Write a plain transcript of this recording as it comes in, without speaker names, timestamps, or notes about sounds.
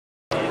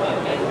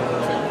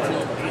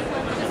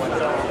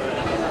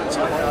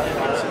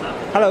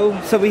Hello,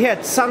 so we're here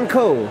at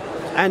Sunco,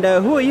 and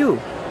who are you?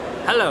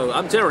 Hello,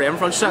 I'm Jerry. I'm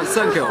from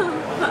Sunco.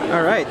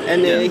 All right,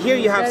 and here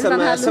you have some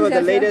of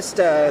the latest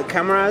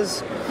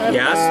cameras.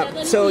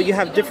 Yes. So you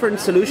have different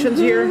solutions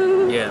here.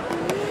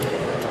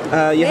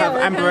 Yeah. You have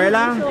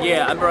Ambarella.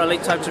 Yeah, Ambarella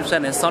A12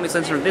 and Sony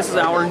sensor. This is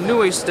our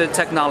newest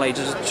technology.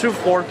 Just 2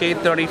 4K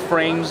 30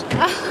 frames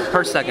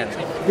per second.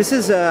 This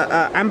is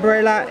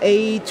Ambarella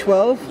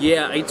A12.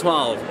 Yeah,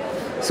 A12.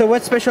 So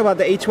what's special about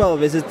the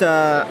A12? Is it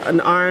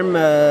an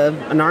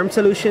ARM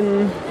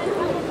solution?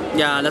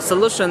 Yeah, the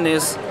solution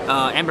is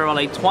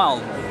Ambarella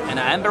A12, and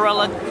the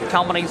Ambarella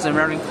company is an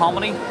American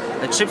company.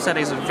 The chipset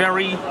is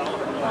very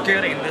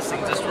good in this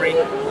industry.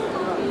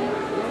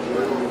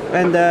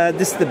 And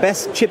this is the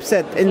best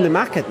chipset in the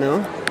market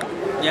now.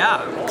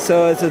 Yeah.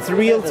 So it's a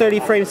real 30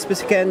 frames per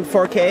second,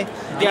 4K.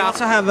 Yeah. You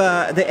also have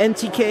the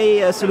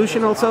NTK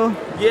solution also.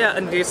 Yeah,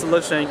 and this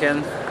solution you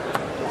can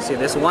see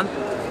this one.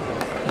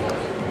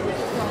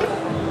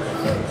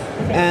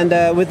 And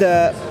with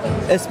a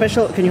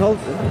special, can you hold?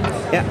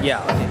 Yeah.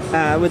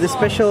 Yeah. With a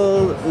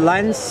special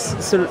lens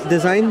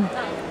design.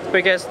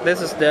 Because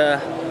this is the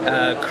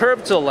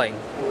curved tooling,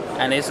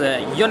 and it's a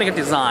unique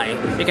design.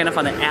 You cannot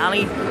find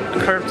any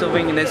curved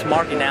tooling in this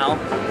market now,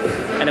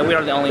 and we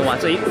are the only one.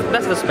 So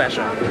that's the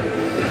special.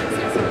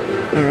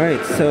 All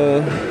right.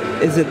 So,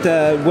 is it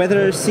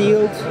weather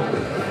sealed,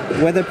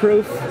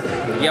 weatherproof?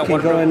 Yeah,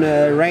 can go in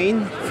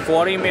rain.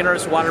 40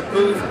 meters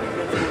waterproof.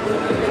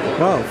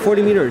 Wow,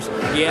 40 meters.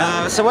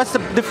 Yeah. So what's the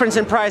difference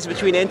in price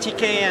between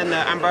NTK and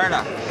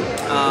Ambarella?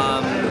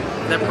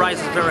 The price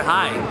is very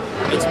high.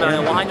 It's about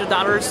 $100.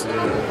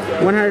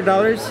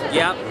 $100?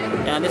 Yeah.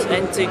 And this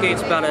NTK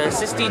is about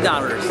 $60.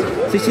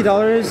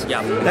 $60?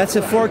 Yeah. That's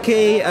a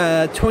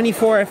 4K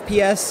 24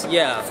 FPS.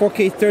 Yeah.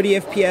 4K 30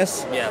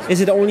 FPS. Yeah.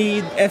 Is it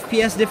only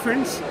FPS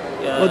difference?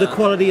 Or the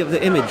quality of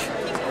the image?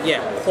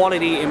 Yeah,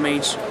 quality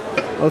image.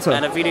 Also.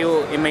 And the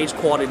video image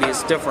quality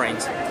is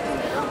different.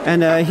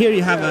 And here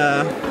you have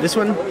this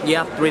one.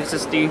 Yeah,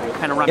 360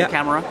 panoramic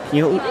camera.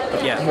 Yeah.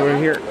 Over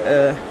here.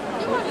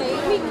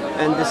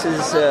 And this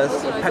is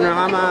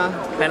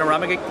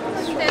panoramic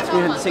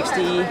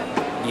 360.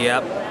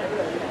 Yep.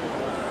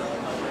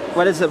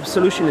 What is the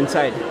solution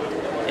inside?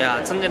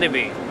 Yeah,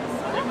 1080p.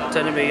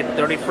 1080p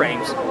 30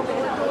 frames.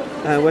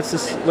 What's the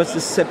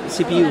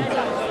CPU?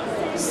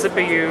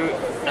 CPU,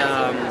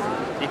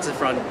 it's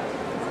from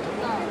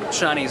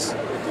Chinese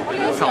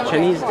company.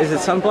 Chinese? Is it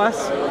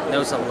Sunplus?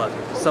 No, Sunplus.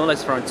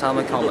 Sunplus from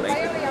Taiwan company.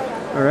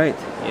 All right.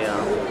 Yeah.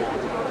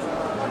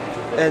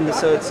 And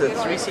so it's a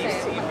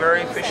 360,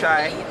 very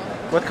fisheye.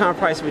 What kind of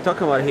price are we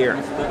talking about here?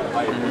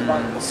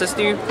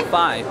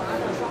 65.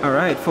 All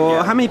right.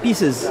 For how many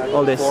pieces?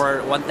 All this?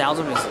 For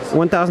 1,000 pieces.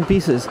 1,000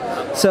 pieces.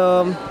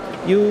 So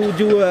you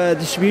do a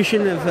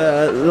distribution of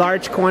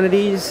large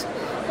quantities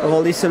of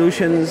all these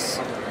solutions,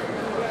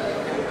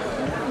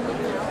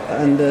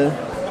 and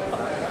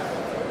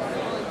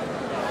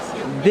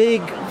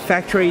big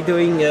factory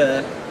doing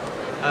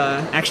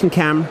action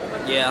cam.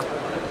 Yeah.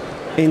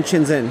 In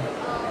Shenzhen.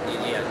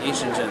 Yeah, in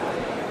Shenzhen.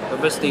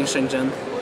 We're based in Shenzhen.